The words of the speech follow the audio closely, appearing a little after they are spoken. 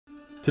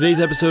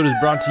Today's episode is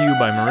brought to you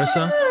by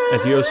Marissa,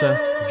 Ethiosa,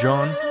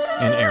 John,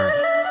 and Aaron.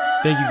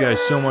 Thank you guys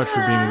so much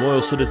for being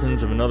loyal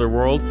citizens of Another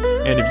World,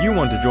 and if you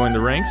want to join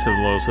the ranks of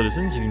loyal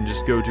citizens, you can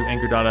just go to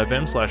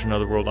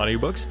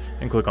anchor.fm/anotherworldaudiobooks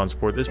and click on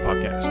support this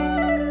podcast.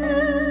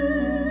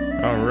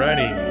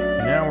 Alrighty.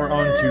 Now we're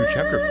on to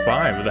Chapter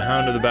 5 of The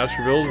Hound of the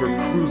Baskervilles.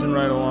 We're cruising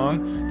right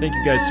along. Thank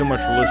you guys so much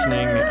for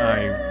listening.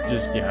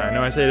 I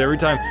know I say it every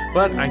time,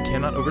 but I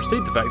cannot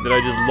overstate the fact that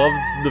I just love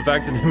the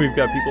fact that we've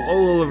got people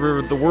all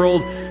over the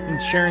world and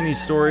sharing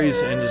these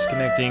stories and just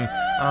connecting.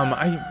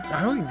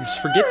 I always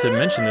forget to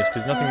mention this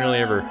because nothing really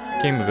ever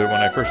came of it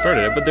when I first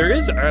started it, but there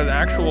is an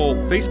actual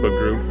Facebook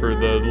group for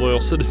the loyal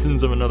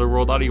citizens of Another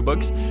World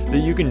audiobooks that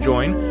you can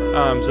join.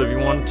 So if you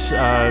want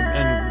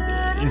an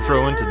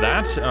intro into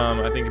that,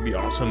 I think it'd be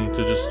awesome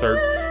to just start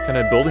kind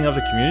of building up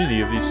the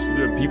community of these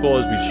people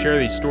as we share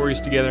these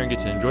stories together and get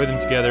to enjoy them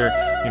together.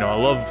 You know, I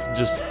love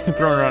just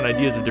throwing around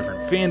ideas of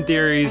different fan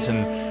theories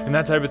and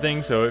that type of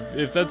thing. So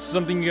if that's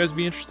something you guys would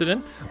be interested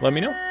in, let me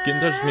know. Get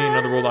in touch with me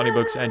at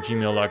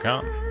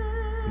anotherworldaudiobooks@gmail.com.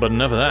 But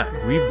enough of that.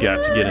 We've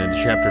got to get into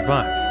Chapter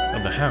 5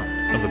 of The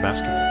Hound of the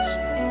Baskervilles.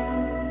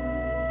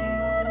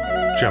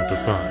 Chapter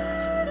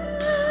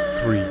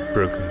 5. 3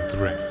 Broken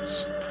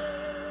Threads.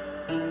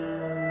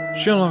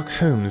 Sherlock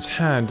Holmes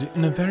had,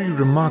 in a very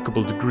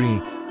remarkable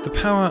degree, the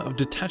power of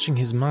detaching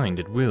his mind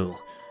at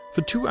will.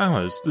 For 2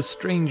 hours, the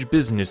strange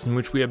business in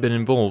which we had been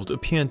involved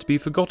appeared to be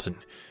forgotten,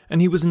 and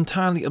he was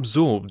entirely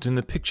absorbed in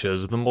the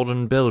pictures of the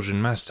modern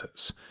Belgian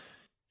masters.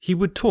 He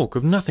would talk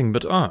of nothing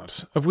but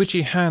art, of which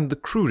he had the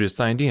crudest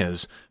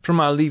ideas,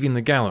 from our leaving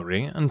the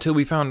gallery until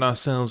we found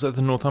ourselves at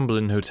the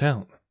Northumberland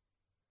Hotel.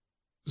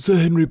 "Sir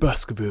Henry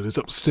Baskerville is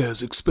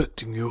upstairs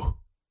expecting you,"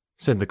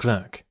 said the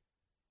clerk.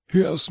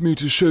 "He asked me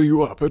to show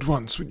you up at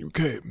once when you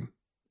came."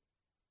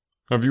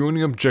 "Have you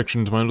any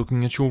objection to my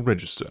looking at your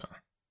register?"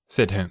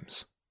 said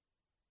Holmes.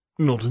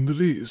 "Not in the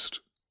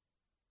least."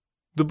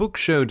 The book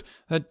showed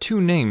that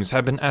 2 names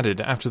had been added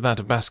after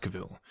that of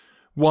Baskerville.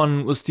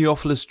 One was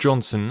Theophilus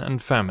Johnson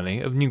and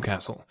family of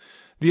Newcastle,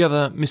 the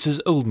other Mrs.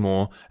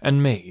 Oldmore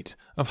and maid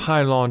of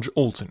High Lodge,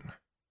 Alton.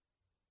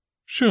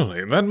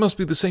 "Surely that must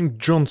be the same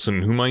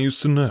Johnson whom I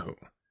used to know,"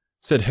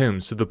 said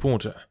Holmes to the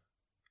porter.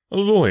 "A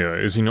lawyer,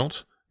 is he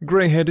not?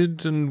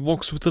 Grey-headed and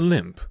walks with a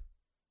limp."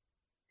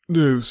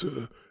 "No,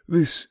 sir.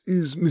 This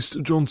is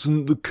Mr.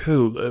 Johnson, the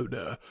coal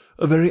owner,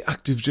 a very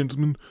active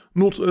gentleman,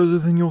 not older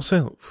than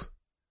yourself."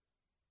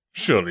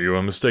 "Surely you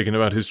are mistaken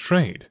about his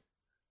trade."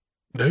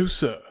 "No,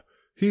 sir.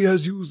 He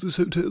has used this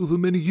hotel for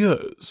many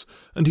years,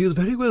 and he is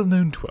very well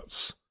known to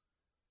us."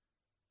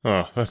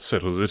 "Ah, that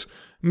settles it.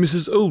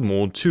 Mrs.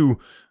 Oldmore, too.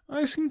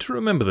 I seem to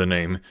remember the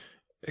name.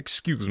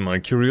 Excuse my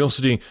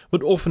curiosity,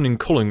 but often in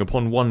calling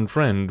upon one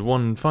friend,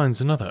 one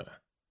finds another."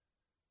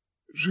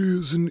 "She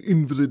is an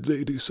invalid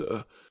lady,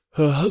 sir.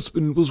 Her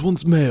husband was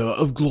once mayor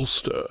of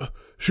Gloucester.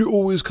 She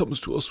always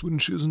comes to us when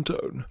she is in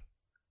town."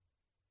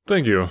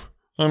 "Thank you.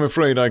 I'm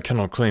afraid I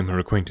cannot claim her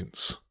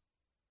acquaintance."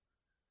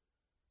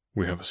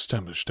 "We have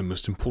established a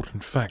most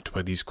important fact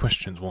by these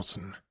questions,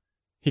 Watson,"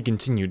 he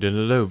continued in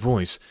a low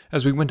voice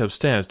as we went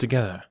upstairs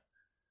together.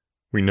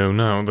 "We know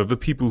now that the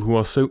people who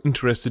are so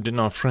interested in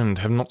our friend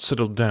have not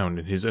settled down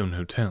in his own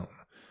hotel.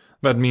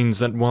 That means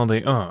that while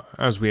they are,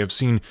 as we have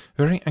seen,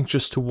 very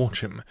anxious to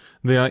watch him,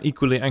 they are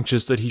equally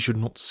anxious that he should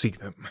not see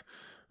them.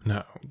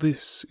 Now,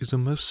 this is a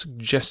most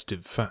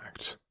suggestive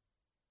fact."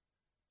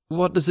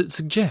 "What does it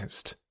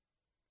suggest?"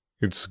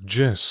 "It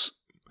suggests...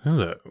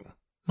 Hello.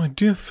 My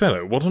dear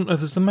fellow, what on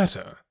earth is the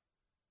matter?"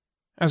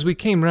 As we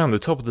came round the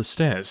top of the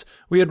stairs,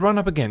 we had run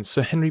up against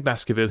Sir Henry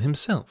Baskerville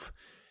himself.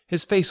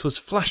 His face was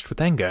flushed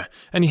with anger,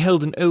 and he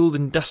held an old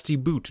and dusty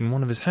boot in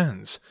one of his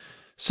hands.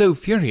 So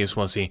furious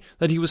was he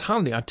that he was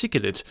hardly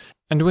articulate,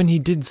 and when he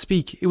did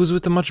speak it was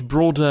with a much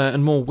broader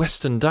and more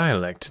western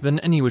dialect than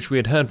any which we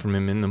had heard from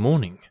him in the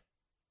morning.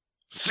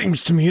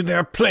 "Seems to me they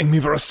are playing me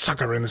for a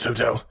sucker in this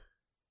hotel,"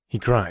 he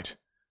cried.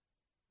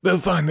 "They'll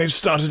find they've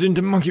started in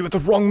to monkey with the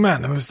wrong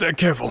man unless they're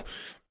careful.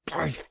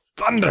 By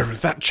thunder,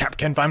 if that chap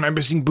can find my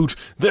missing boot,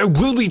 there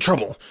will be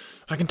trouble.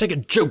 I can take a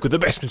joke with the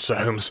best, Mr.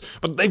 Holmes,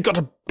 but they've got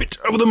a bit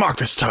over the mark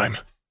this time."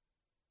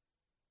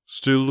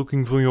 "Still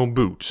looking for your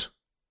boot?"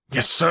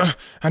 "Yes, sir,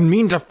 and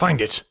mean to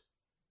find it."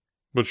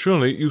 "But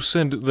surely you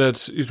said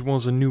that it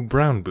was a new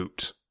brown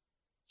boot."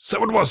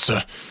 "So it was,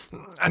 sir,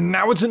 and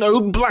now it's an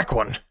old black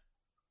one."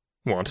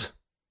 "What?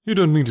 You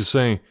don't mean to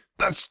say—"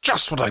 "That's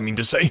just what I mean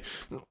to say.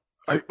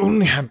 I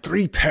only had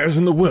 3 pairs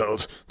in the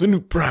world, the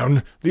new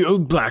brown, the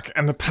old black,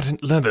 and the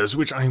patent leathers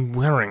which I am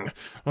wearing.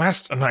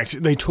 Last night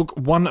they took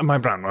one of my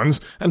brown ones,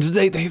 and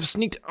today they have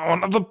sneaked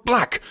on the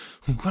black.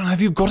 Well,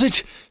 have you got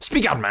it?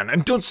 Speak out, man,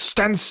 and don't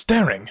stand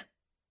staring."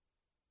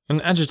 An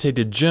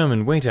agitated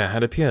German waiter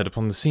had appeared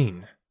upon the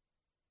scene.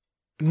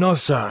 "No,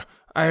 sir.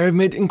 I have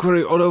made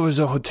inquiry all over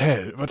the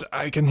hotel, but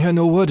I can hear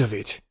no word of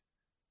it."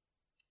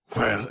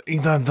 "Well,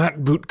 either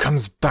that boot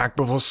comes back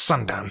before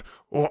sundown,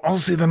 or I'll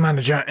see the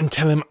manager and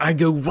tell him I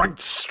go right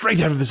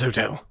straight out of this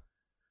hotel."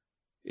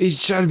 "It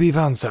shall be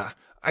found, sir.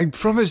 I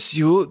promise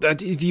you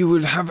that if you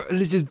will have a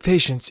little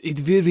patience,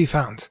 it will be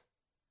found."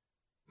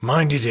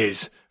 Mind it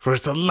is, for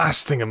it's the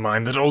last thing of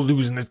mine that I'll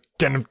lose in this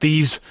den of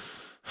thieves.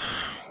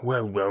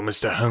 Well,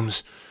 Mr.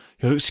 Holmes,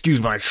 you'll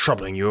excuse my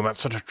troubling you about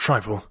such a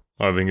trifle.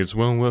 I think it's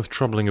well worth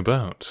troubling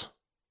about.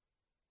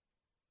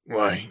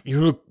 Why,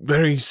 you look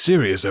very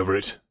serious over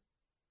it.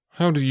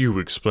 How do you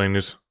explain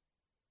it?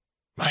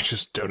 I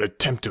just don't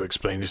attempt to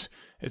explain it.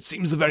 It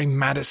seems the very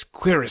maddest,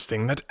 queerest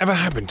thing that ever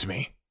happened to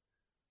me.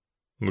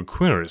 The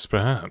queerest,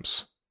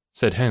 perhaps,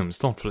 said Holmes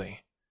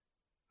thoughtfully.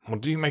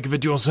 What do you make of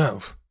it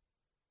yourself?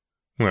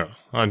 Well,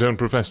 I don't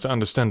profess to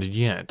understand it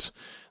yet.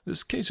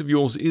 This case of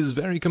yours is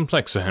very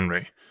complex, Sir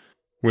Henry.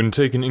 When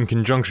taken in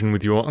conjunction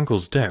with your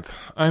uncle's death,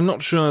 I am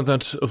not sure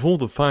that of all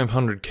the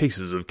 500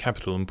 cases of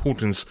capital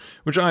importance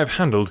which I have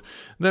handled,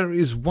 there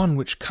is one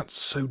which cuts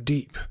so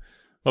deep.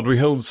 But we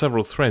hold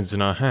several threads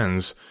in our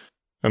hands,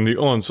 and the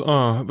odds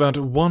are that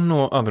one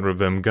or other of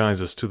them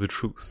guides us to the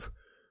truth.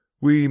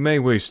 We may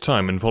waste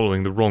time in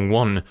following the wrong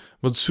one,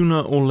 but sooner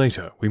or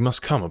later we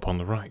must come upon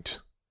the right.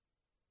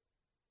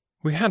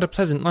 We had a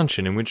pleasant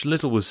luncheon in which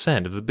little was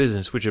said of the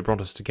business which had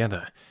brought us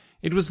together.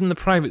 It was in the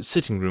private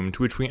sitting room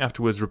to which we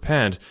afterwards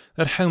repaired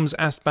that Holmes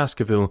asked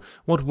Baskerville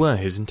what were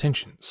his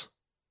intentions.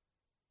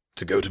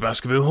 To go to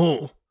Baskerville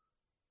Hall.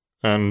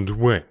 And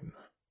when?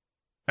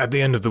 At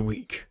the end of the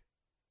week.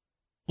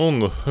 On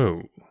the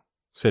whole,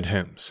 said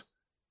Holmes,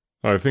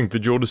 I think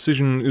that your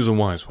decision is a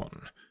wise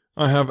one.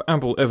 I have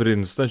ample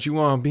evidence that you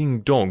are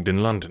being dogged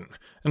in London,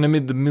 and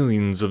amid the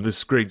millions of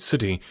this great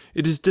city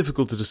it is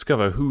difficult to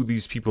discover who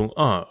these people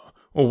are,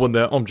 or what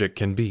their object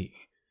can be.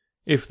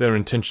 If their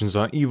intentions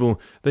are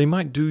evil, they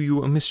might do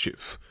you a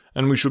mischief,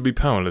 and we should be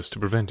powerless to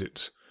prevent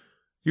it.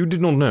 You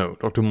did not know,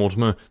 Dr.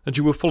 Mortimer, that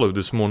you were followed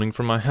this morning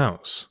from my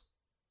house.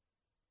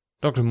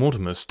 Dr.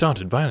 Mortimer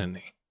started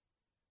violently.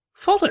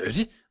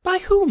 Followed? By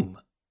whom?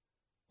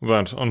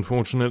 That,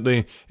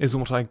 unfortunately, is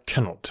what I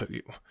cannot tell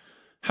you.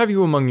 Have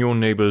you among your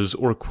neighbours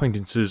or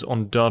acquaintances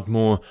on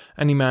Dartmoor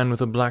any man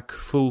with a black,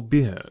 full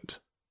beard?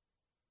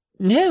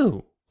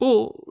 No.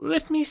 Or,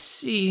 let me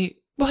see.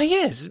 Why,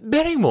 yes,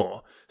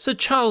 Barrymore. Sir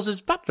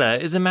Charles's butler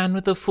is a man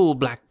with a full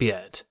black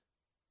beard.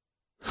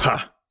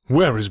 Ha!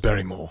 Where is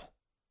Barrymore?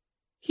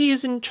 He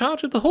is in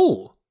charge of the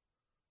hall.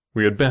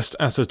 We had best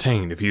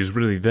ascertain if he is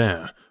really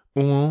there,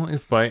 or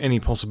if by any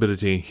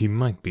possibility he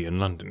might be in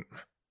London.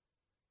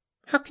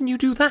 How can you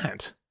do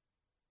that?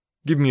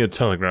 Give me a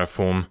telegraph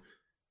form.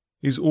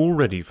 Is all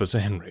ready for Sir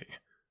Henry.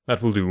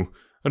 That will do.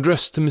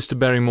 Addressed to Mr.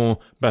 Barrymore,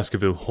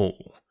 Baskerville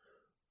Hall.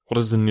 What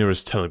is the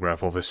nearest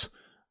telegraph office?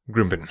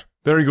 Grimpen.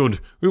 Very good.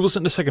 We will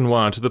send a second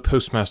wire to the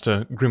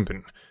postmaster,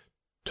 Grimpen.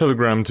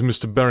 Telegram to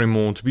Mr.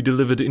 Barrymore to be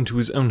delivered into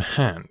his own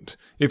hand.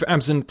 If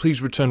absent,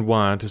 please return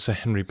wire to Sir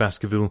Henry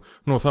Baskerville,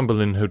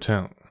 Northumberland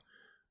Hotel.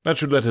 That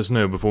should let us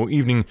know before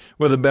evening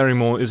whether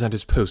Barrymore is at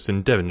his post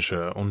in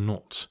Devonshire or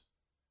not.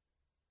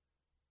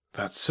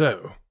 That's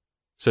so,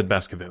 said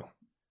Baskerville.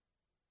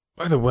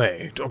 By the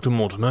way, Dr.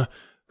 Mortimer,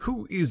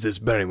 who is this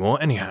Barrymore,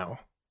 anyhow?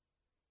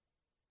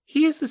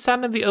 He is the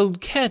son of the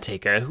old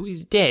caretaker, who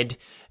is dead.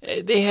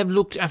 They have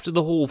looked after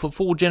the hall for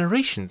 4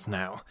 generations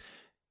now.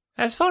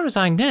 As far as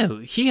I know,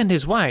 he and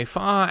his wife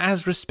are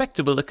as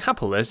respectable a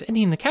couple as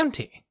any in the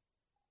county.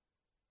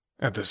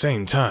 At the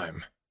same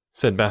time,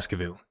 said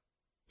Baskerville,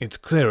 it's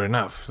clear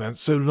enough that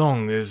so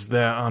long as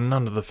there are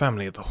none of the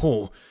family at the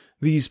hall,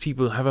 these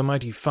people have a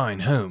mighty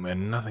fine home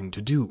and nothing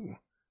to do.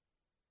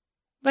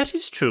 That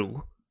is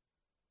true.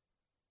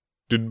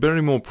 Did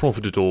Barrymore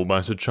profit at all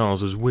by Sir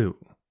Charles's will?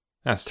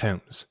 Asked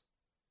Holmes.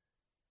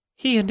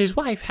 He and his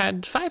wife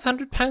had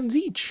 £500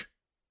 each.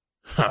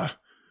 Ha!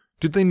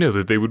 Did they know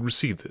that they would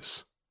receive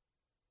this?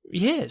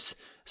 Yes,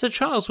 Sir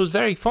Charles was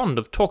very fond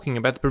of talking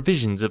about the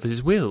provisions of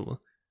his will.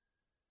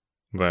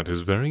 That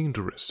is very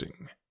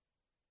interesting.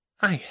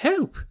 I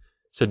hope,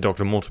 said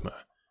Dr. Mortimer,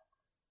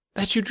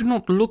 that you do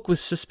not look with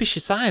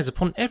suspicious eyes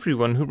upon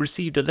everyone who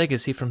received a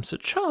legacy from Sir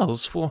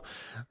Charles, for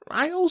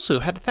I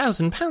also had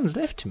 £1,000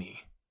 left to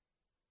me.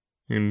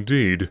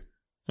 Indeed.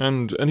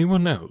 And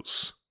anyone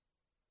else?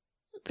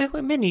 There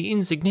were many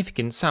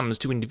insignificant sums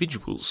to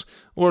individuals,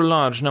 or a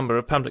large number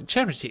of public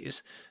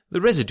charities. The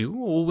residue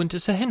all went to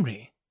Sir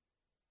Henry.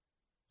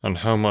 And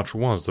how much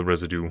was the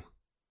residue?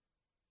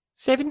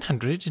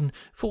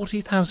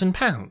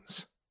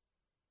 £740,000.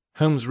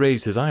 Holmes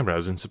raised his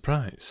eyebrows in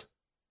surprise.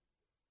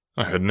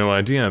 I had no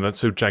idea that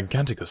so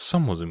gigantic a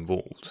sum was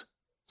involved,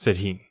 said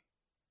he.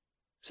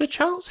 Sir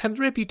Charles had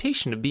the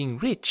reputation of being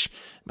rich,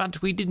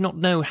 but we did not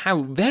know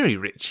how very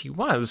rich he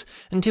was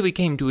until we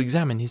came to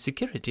examine his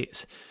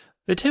securities.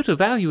 The total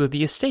value of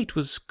the estate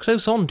was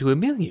close on to £1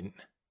 million.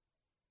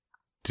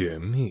 Dear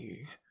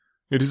me,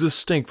 it is a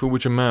stake for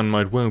which a man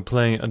might well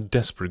play a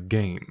desperate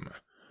game.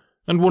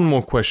 And one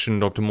more question,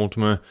 Dr.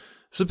 Mortimer.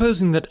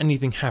 Supposing that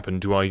anything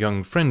happened to our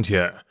young friend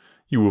here,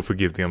 you will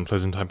forgive the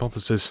unpleasant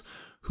hypothesis,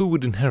 who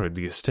would inherit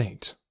the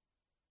estate?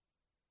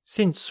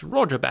 Since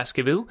Roger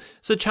Baskerville,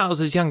 Sir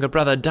Charles's younger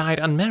brother, died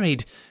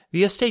unmarried,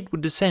 the estate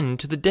would descend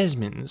to the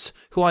Desmonds,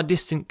 who are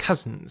distant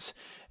cousins.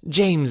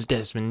 James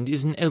Desmond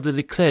is an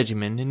elderly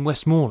clergyman in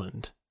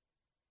Westmoreland.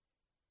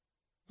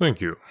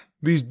 Thank you.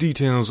 These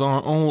details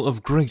are all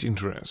of great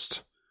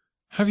interest.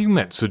 Have you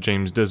met Sir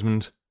James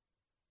Desmond?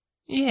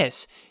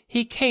 Yes,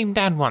 he came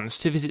down once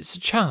to visit Sir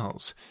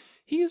Charles.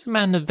 He is a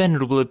man of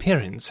venerable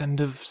appearance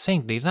and of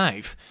saintly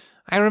life.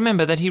 I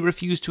remember that he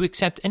refused to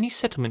accept any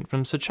settlement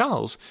from Sir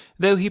Charles,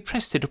 though he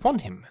pressed it upon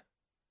him.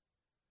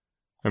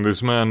 And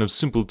this man of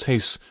simple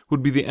tastes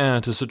would be the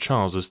heir to Sir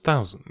Charles's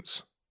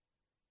thousands?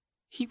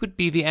 He would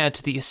be the heir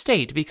to the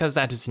estate because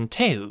that is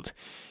entailed.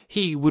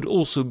 He would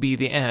also be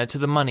the heir to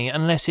the money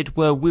unless it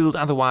were willed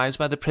otherwise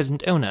by the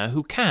present owner,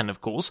 who can,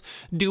 of course,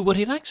 do what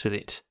he likes with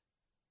it.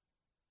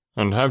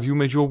 And have you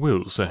made your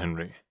will, Sir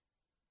Henry?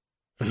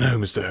 No,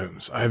 Mr.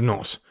 Holmes, I have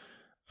not.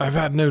 I've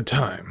had no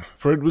time,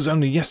 for it was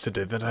only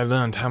yesterday that I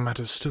learned how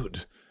matters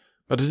stood.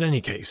 But in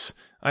any case,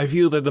 I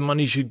feel that the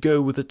money should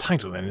go with the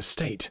title and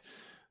estate.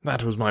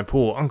 That was my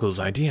poor uncle's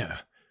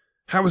idea.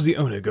 How is the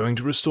owner going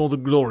to restore the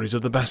glories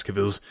of the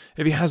Baskervilles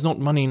if he has not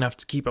money enough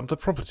to keep up the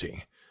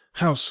property?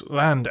 House,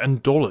 land,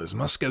 and dollars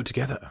must go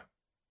together.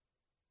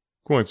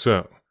 Quite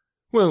so.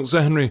 Well,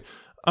 Sir Henry,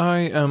 I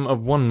am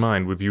of one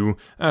mind with you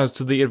as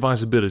to the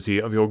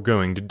advisability of your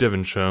going to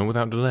Devonshire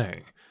without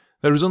delay.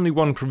 There is only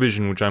one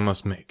provision which I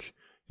must make.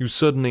 You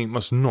certainly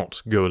must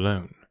not go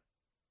alone.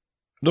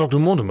 Dr.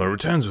 Mortimer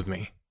returns with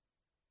me.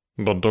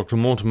 But Dr.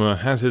 Mortimer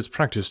has his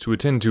practice to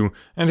attend to,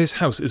 and his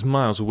house is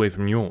miles away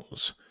from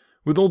yours.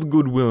 With all the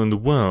good will in the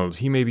world,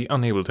 he may be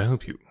unable to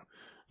help you.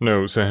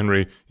 No, Sir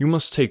Henry, you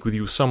must take with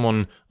you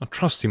someone, a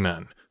trusty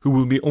man, who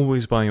will be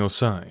always by your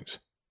side.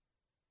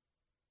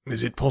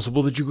 Is it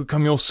possible that you could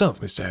come yourself,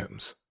 Mr.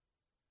 Holmes?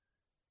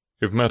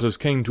 If matters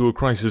came to a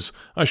crisis,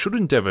 I should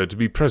endeavour to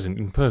be present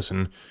in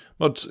person,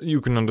 but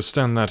you can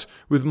understand that,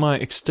 with my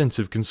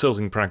extensive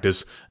consulting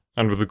practice,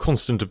 and with the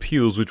constant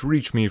appeals which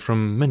reach me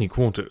from many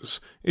quarters,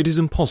 it is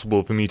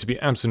impossible for me to be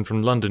absent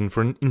from London for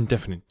an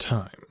indefinite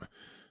time.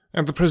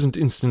 At the present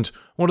instant,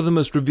 one of the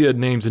most revered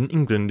names in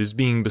England is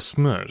being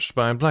besmirched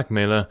by a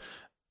blackmailer,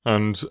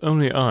 and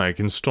only I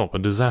can stop a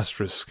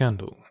disastrous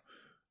scandal.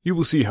 You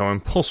will see how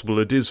impossible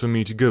it is for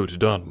me to go to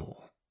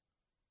Dartmoor.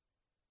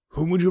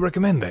 Whom would you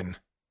recommend, then?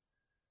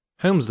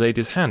 Holmes laid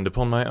his hand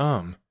upon my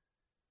arm.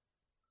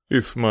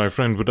 If my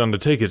friend would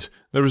undertake it,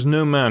 there is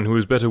no man who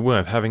is better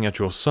worth having at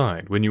your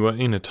side when you are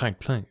in a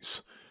tight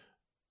place.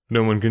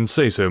 No one can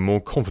say so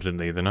more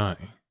confidently than I.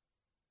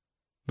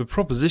 The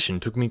proposition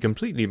took me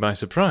completely by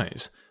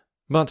surprise,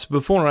 but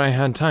before I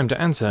had time to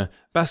answer,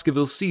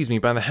 Baskerville seized me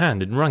by the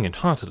hand and wrung it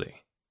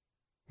heartily.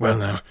 "Well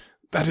now,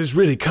 that is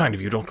really kind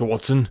of you, Dr.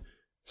 Watson,"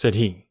 said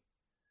he.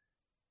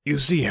 "You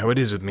see how it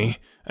is with me,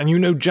 and you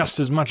know just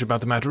as much about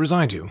the matter as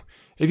I do.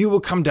 If you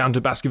will come down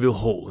to Baskerville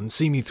Hall and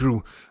see me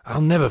through,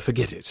 I'll never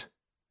forget it."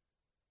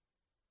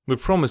 The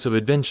promise of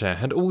adventure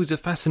had always a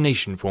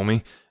fascination for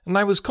me, and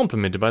I was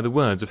complimented by the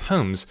words of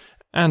Holmes,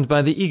 and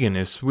by the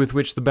eagerness with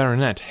which the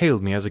baronet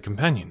hailed me as a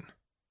companion.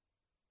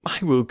 "I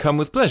will come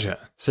with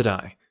pleasure," said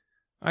I.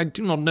 "I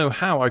do not know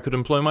how I could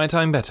employ my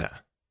time better."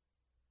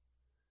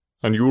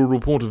 "And you will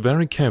report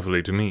very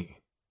carefully to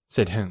me,"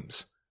 said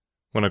Holmes.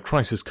 "When a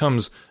crisis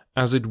comes,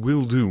 as it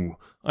will do,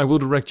 I will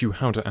direct you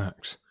how to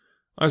act.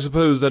 I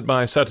suppose that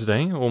by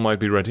Saturday all might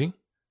be ready?"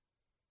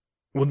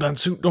 "Would that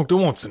suit Dr.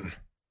 Watson?"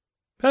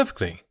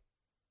 "Perfectly."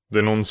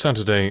 "Then on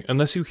Saturday,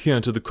 unless you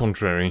hear to the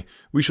contrary,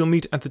 we shall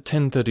meet at the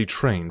 10:30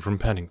 train from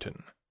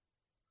Paddington."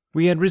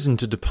 We had risen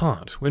to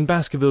depart, when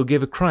Baskerville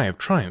gave a cry of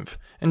triumph,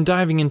 and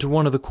diving into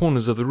one of the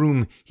corners of the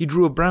room, he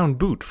drew a brown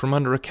boot from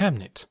under a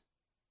cabinet.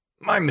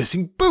 "My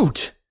missing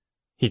boot!"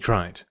 he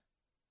cried.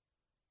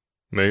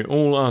 "May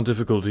all our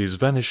difficulties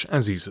vanish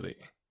as easily,"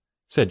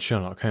 said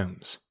Sherlock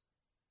Holmes.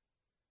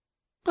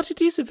 "But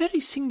it is a very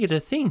singular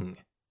thing,"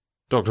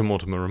 Dr.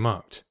 Mortimer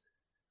remarked.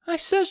 "I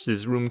searched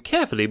this room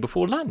carefully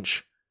before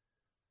lunch."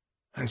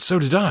 "And so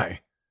did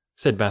I,"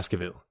 said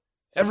Baskerville.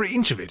 "Every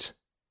inch of it."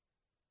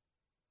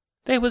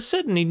 "There was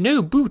certainly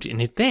no boot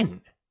in it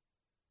then."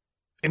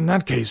 "In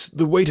that case,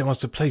 the waiter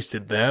must have placed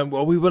it there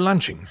while we were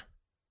lunching."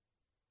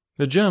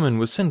 The German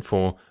was sent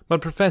for,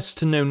 but professed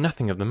to know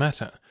nothing of the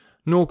matter,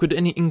 nor could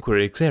any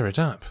inquiry clear it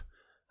up.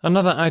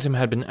 Another item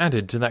had been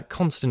added to that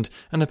constant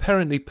and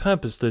apparently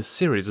purposeless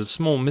series of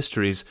small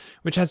mysteries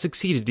which had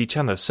succeeded each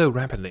other so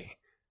rapidly.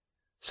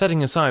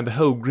 Setting aside the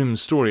whole grim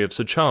story of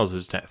Sir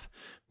Charles's death,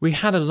 we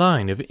had a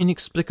line of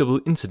inexplicable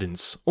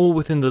incidents, all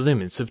within the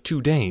limits of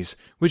 2 days,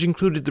 which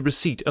included the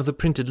receipt of the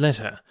printed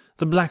letter,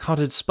 the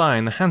black-hearted spy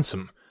in the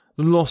hansom,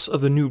 the loss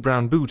of the new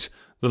brown boot,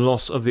 the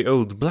loss of the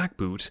old black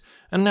boot,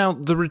 and now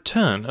the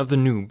return of the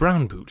new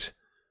brown boot.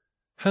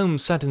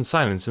 Holmes sat in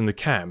silence in the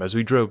cab as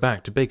we drove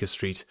back to Baker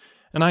Street,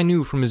 and I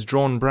knew from his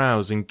drawn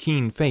brows and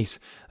keen face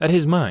that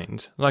his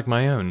mind, like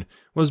my own,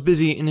 was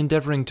busy in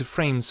endeavouring to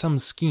frame some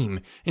scheme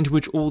into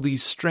which all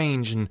these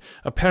strange and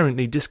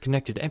apparently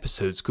disconnected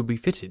episodes could be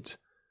fitted.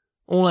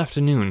 All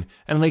afternoon,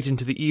 and late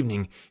into the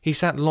evening, he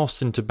sat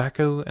lost in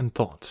tobacco and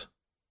thought.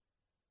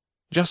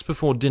 Just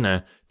before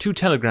dinner, 2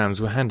 telegrams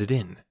were handed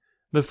in.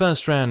 The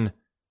first ran,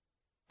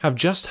 "Have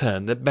just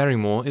heard that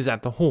Barrymore is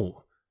at the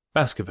Hall,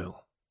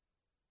 Baskerville."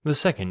 The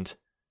second,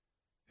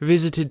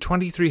 "Visited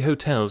 23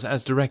 hotels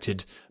as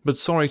directed, but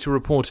sorry to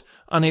report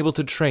unable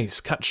to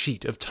trace cut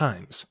sheet of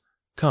Times,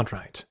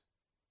 Cartwright."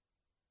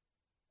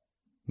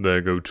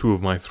 There go two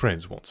of my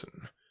threads,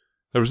 Watson.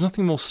 There is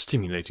nothing more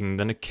stimulating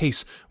than a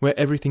case where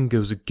everything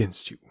goes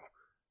against you.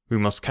 We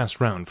must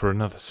cast round for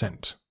another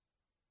scent.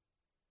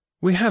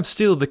 We have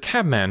still the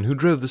cabman who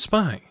drove the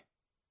spy.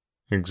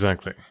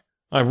 Exactly.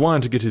 I've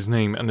wired to get his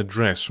name and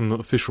address from the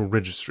official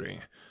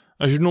registry.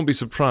 I should not be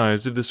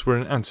surprised if this were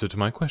an answer to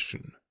my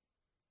question.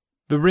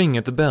 The ring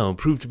at the bell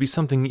proved to be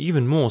something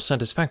even more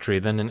satisfactory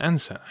than an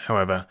answer,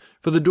 however,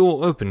 for the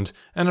door opened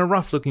and a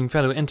rough-looking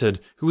fellow entered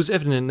who was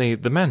evidently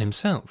the man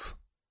himself.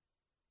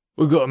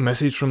 We got a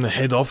message from the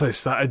head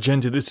office that a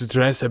gent at this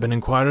address had been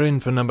inquiring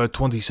for number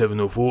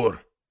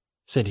 2704,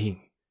 said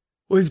he.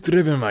 We've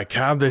driven my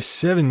cab this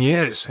 7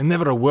 years and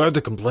never a word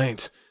of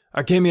complaint.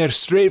 I came here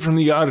straight from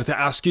the yard to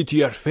ask you to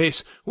your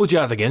face what you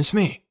had against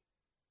me.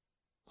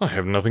 I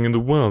have nothing in the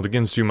world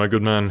against you, my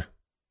good man,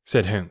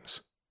 said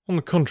Holmes. On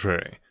the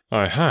contrary,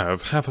 I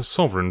have half a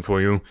sovereign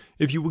for you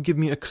if you will give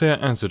me a clear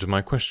answer to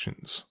my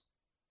questions.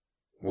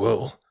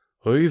 Well,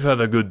 I've had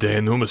a good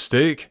day, no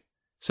mistake,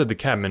 said the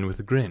cabman with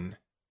a grin.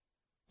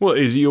 What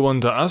is it you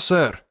want to ask,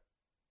 sir?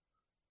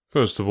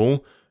 First of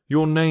all,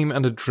 your name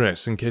and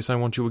address in case I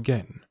want you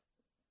again.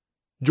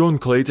 John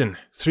Clayton,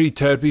 3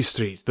 Turpey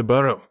Street, the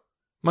Borough.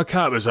 My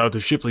cab is out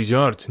of Shipley's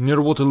Yard, near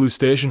Waterloo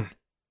Station.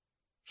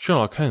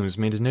 Sherlock Holmes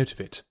made a note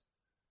of it.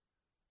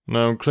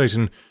 Now,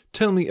 Clayton,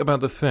 tell me about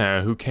the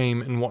fare who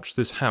came and watched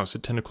this house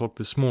at 10 o'clock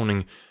this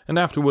morning, and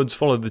afterwards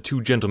followed the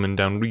two gentlemen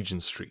down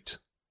Regent Street.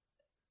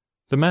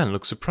 The man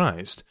looked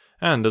surprised,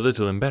 and a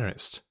little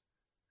embarrassed.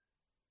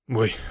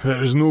 Why,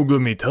 there's no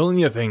good me telling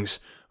you things,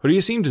 for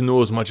you seem to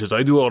know as much as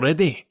I do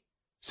already,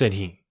 said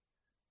he.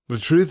 The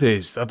truth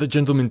is that the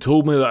gentleman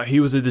told me that he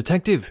was a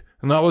detective,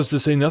 and that was to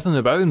say nothing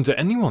about him to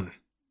anyone.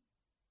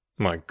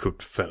 My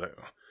good fellow,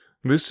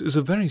 this is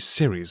a very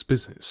serious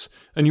business,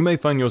 and you may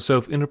find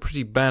yourself in a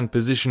pretty bad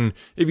position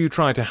if you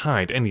try to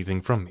hide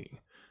anything from me.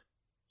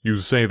 You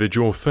say that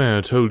your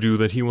fare told you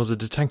that he was a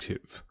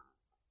detective?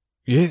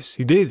 Yes,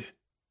 he did.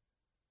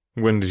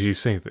 When did he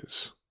say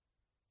this?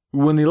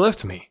 When he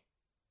left me.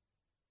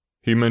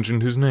 He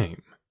mentioned his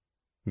name.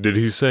 Did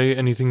he say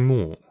anything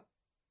more?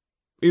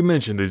 He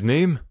mentioned his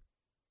name.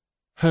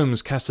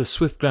 Holmes cast a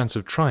swift glance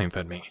of triumph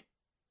at me.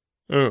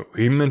 Oh,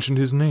 he mentioned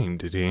his name,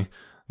 did he?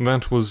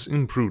 That was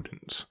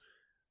imprudent.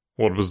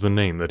 What was the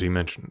name that he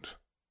mentioned?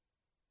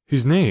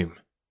 His name,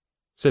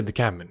 said the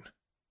cabman,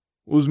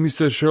 was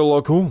Mr.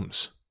 Sherlock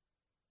Holmes.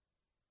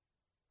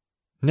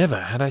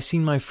 Never had I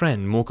seen my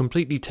friend more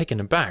completely taken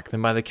aback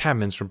than by the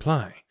cabman's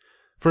reply.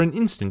 For an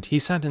instant he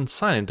sat in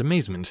silent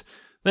amazement,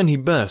 then he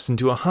burst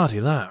into a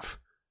hearty laugh.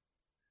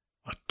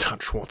 A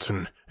touch,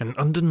 Watson, an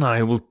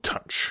undeniable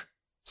touch,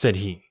 said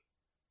he.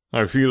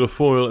 I feel a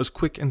foil as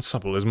quick and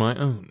supple as my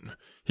own.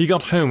 He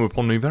got home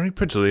upon me very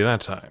prettily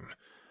that time.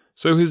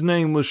 So his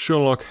name was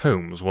Sherlock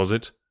Holmes, was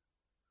it?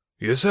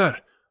 Yes, sir.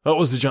 That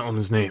was the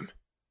gentleman's name.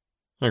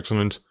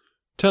 Excellent.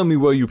 Tell me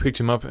where you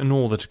picked him up and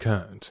all that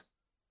occurred.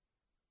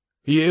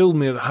 He hailed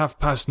me at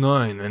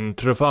 9:30 in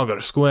Trafalgar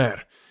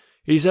Square.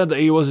 He said that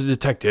he was a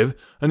detective,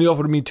 and he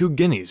offered me 2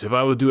 guineas if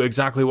I would do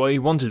exactly what he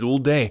wanted all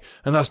day,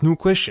 and ask no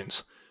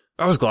questions.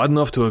 I was glad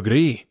enough to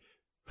agree.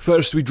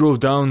 First we drove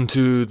down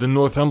to the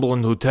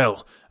Northumberland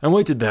Hotel, and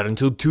waited there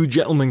until 2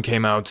 gentlemen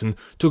came out and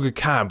took a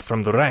cab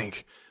from the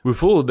rank. We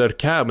followed their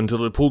cab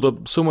until it pulled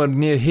up somewhere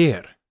near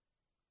here.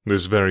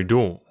 This very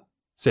door,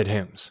 said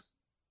Holmes.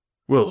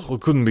 Well, I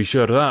couldn't be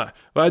sure of that,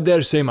 but I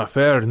dare say my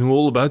fare knew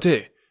all about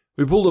it.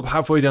 We pulled up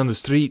halfway down the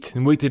street,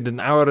 and waited an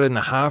hour and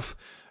a half.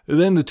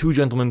 Then the 2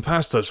 gentlemen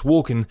passed us,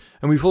 walking,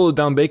 and we followed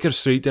down Baker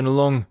Street and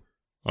along...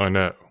 I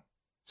know,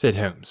 said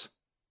Holmes.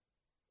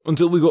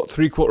 Until we got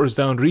 3/4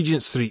 down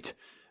Regent Street.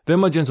 Then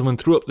my gentleman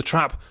threw up the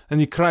trap, and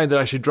he cried that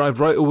I should drive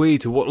right away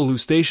to Waterloo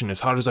Station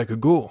as hard as I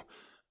could go.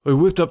 I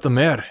whipped up the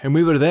mare, and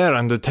we were there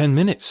under 10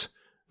 minutes.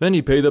 Then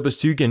he paid up his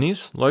 2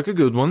 guineas, like a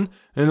good one,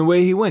 and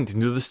away he went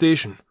into the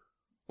station.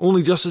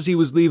 Only just as he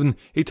was leaving,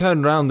 he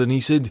turned round and he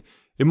said,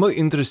 "It might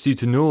interest you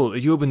to know that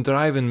you have been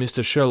driving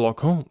Mr. Sherlock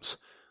Holmes.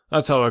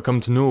 That's how I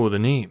come to know the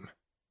name."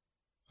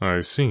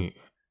 I see.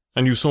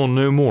 And you saw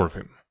no more of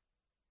him?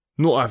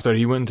 Not after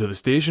he went to the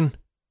station.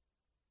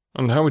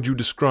 And how would you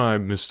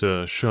describe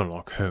Mr.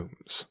 Sherlock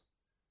Holmes?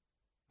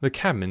 The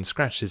cabman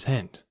scratched his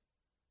head.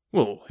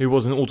 Well, he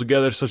wasn't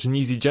altogether such an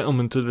easy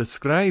gentleman to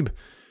describe.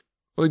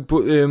 I'd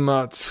put him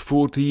at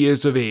 40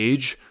 years of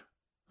age,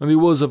 and he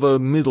was of a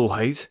middle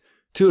height,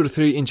 2 or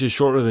 3 inches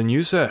shorter than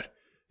you, sir.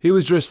 He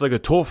was dressed like a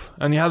toff,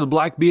 and he had a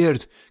black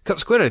beard, cut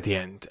square at the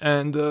end,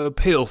 and a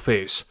pale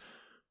face.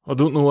 I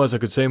don't know as I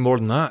could say more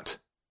than that.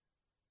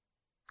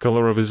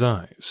 Colour of his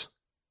eyes?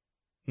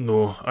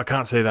 No, I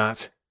can't say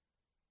that.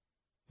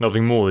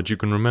 Nothing more that you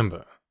can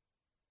remember?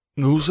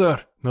 No,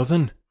 sir,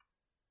 nothing.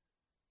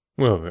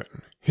 Well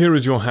then, here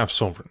is your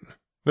half-sovereign.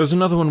 There's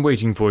another one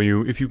waiting for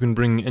you if you can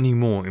bring any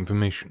more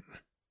information.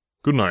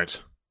 Good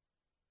night.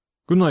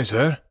 Good night,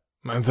 sir,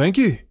 and thank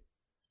you.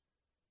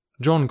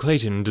 John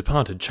Clayton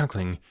departed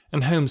chuckling,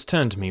 and Holmes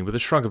turned to me with a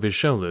shrug of his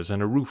shoulders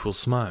and a rueful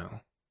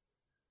smile.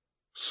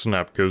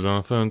 Snap goes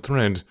our 3rd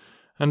thread,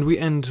 and we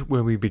end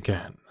where we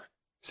began,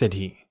 said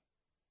he.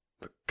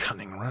 The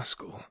cunning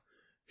rascal.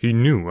 He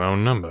knew our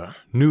number,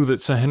 knew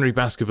that Sir Henry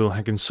Baskerville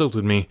had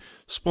consulted me,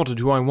 spotted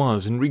who I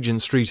was in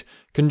Regent Street,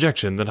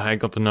 conjectured that I had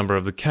got the number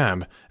of the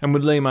cab, and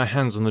would lay my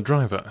hands on the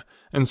driver,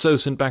 and so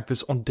sent back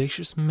this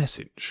audacious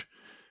message.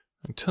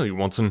 I tell you,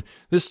 Watson,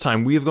 this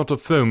time we have got a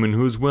foeman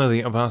who is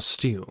worthy of our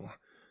steel.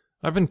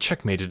 I've been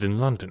checkmated in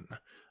London.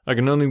 I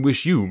can only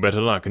wish you better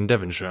luck in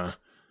Devonshire.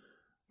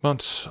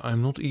 But I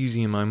am not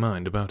easy in my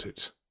mind about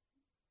it.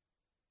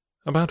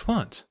 About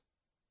what?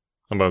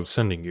 About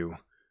sending you.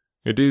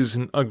 It is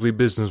an ugly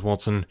business,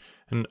 Watson,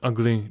 an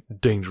ugly,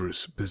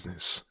 dangerous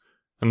business.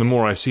 And the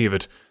more I see of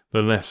it,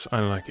 the less I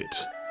like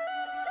it.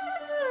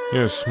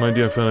 Yes, my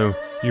dear fellow,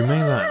 you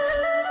may laugh,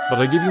 but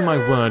I give you my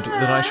word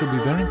that I shall be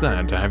very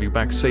glad to have you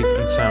back safe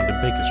and sound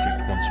in Baker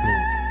Street once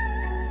more.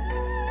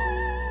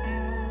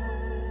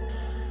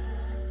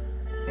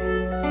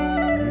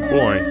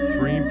 Boy,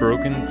 3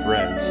 broken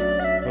threads.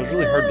 It was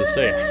really hard to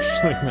say,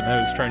 actually, when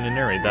I was trying to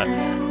narrate that.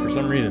 For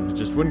some reason, it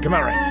just wouldn't come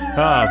out right.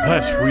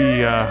 But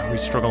we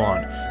struggle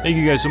on. Thank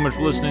you guys so much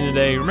for listening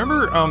today.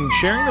 Remember,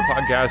 sharing the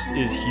podcast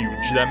is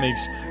huge. That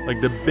makes,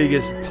 the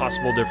biggest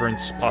possible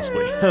difference,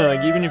 possibly.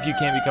 Even if you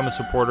can't become a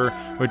supporter,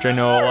 which I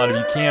know a lot of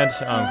you can't,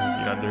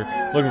 because, they're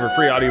looking for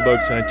free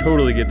audiobooks, and I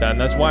totally get that,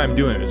 and that's why I'm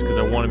doing this, because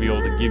I want to be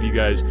able to give you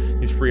guys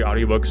these free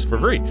audiobooks for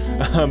free.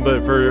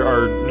 But for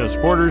our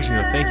supporters,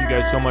 thank you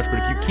guys so much. But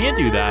if you can't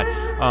do that,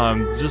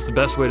 it's just the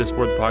best way to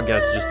support the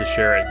podcast is just to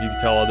share it. If you can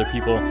tell other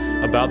people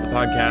about the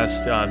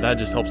podcast, that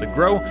just helps it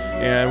grow,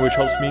 and which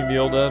helps me be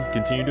able to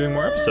continue doing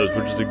more episodes,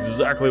 which is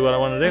exactly what I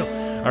want to do.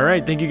 All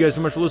right, thank you guys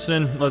so much for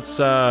listening. Let's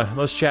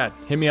chat.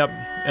 Hit me up,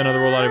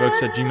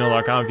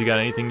 anotherworldaudiobooks@gmail.com if you got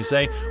anything to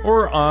say,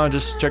 or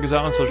just check us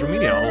out on social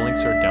media. All the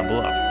links are down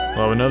below.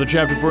 We'll have another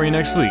chapter for you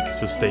next week,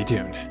 so stay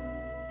tuned.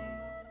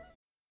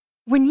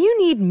 When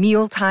you need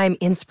mealtime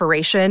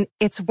inspiration,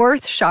 it's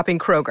worth shopping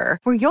Kroger,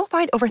 where you'll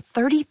find over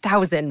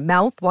 30,000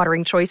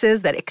 mouth-watering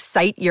choices that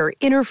excite your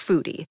inner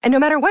foodie. And no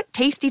matter what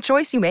tasty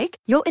choice you make,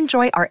 you'll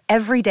enjoy our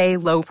everyday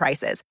low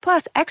prices,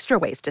 plus extra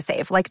ways to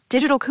save, like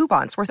digital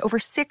coupons worth over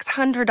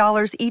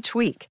 $600 each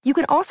week. You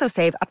can also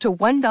save up to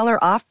 $1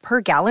 off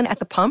per gallon at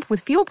the pump with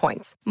fuel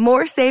points.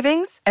 More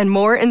savings and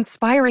more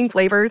inspiring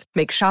flavors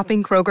make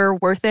shopping Kroger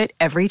worth it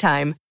every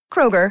time.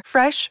 Kroger,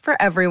 fresh for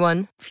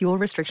everyone. Fuel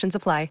restrictions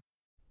apply.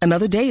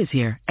 Another day is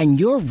here, and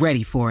you're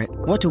ready for it.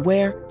 What to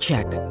wear?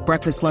 Check.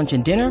 Breakfast, lunch,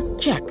 and dinner?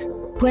 Check.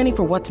 Planning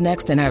for what's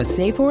next and how to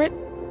save for it?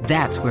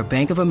 That's where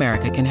Bank of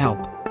America can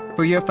help.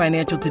 For your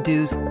financial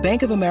to-dos,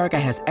 Bank of America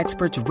has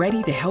experts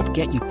ready to help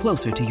get you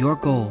closer to your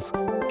goals.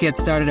 Get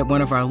started at one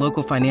of our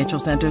local financial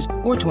centers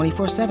or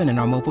 24/7 in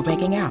our mobile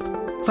banking app.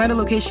 Find a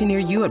location near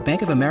you at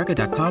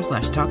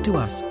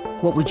bankofamerica.com/talktous.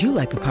 What would you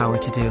like the power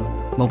to do?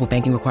 Mobile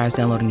banking requires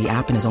downloading the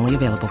app and is only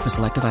available for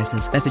select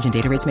devices. Message and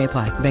data rates may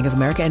apply. Bank of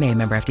America N.A.,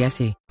 member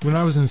FDIC. When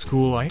I was in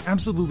school, I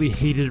absolutely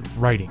hated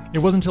writing. It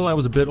wasn't until I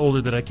was a bit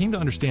older that I came to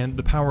understand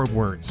the power of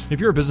words. If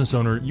you're a business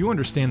owner, you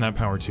understand that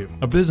power too.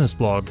 A business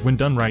blog, when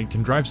done right,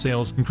 can drive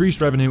sales,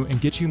 increase revenue,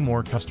 and get you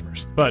more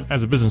customers. But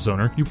as a business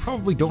owner, you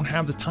probably don't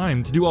have the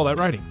time to do all that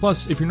writing.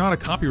 Plus, if you're not a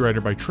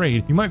copywriter by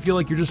trade, you might feel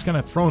like you're just kind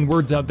of throwing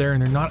words out there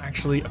and they're not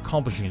actually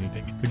accomplishing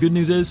anything. The good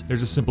news is,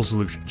 there's a simple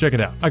solution. Check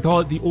it out. I call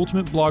it the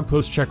Ultimate Blog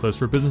Post Checklist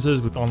for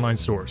businesses with online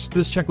stores.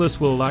 This checklist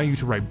will allow you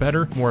to write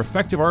better, more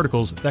effective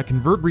articles that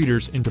convert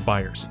readers into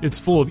buyers. It's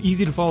full of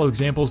easy-to-follow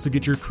examples to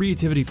get your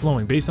creativity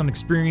flowing based on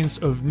experience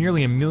of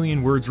nearly 1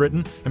 million words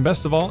written, and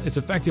best of all, it's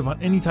effective on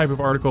any type of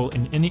article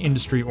in any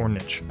industry or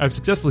niche. I've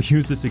successfully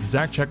used this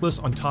exact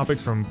checklist on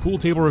topics from pool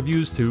table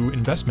reviews to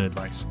investment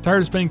advice. Tired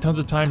of spending tons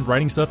of time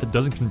writing stuff that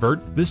doesn't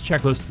convert? This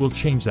checklist will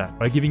change that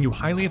by giving you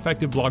highly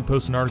effective blog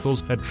posts and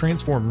articles that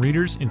transform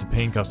readers into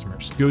paying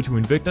customers. Go to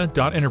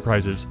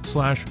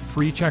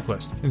invicta.enterprises/free checklist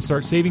and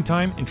start saving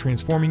time and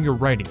transforming your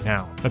writing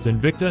now. That's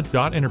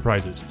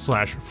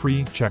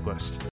invicta.enterprises/free checklist.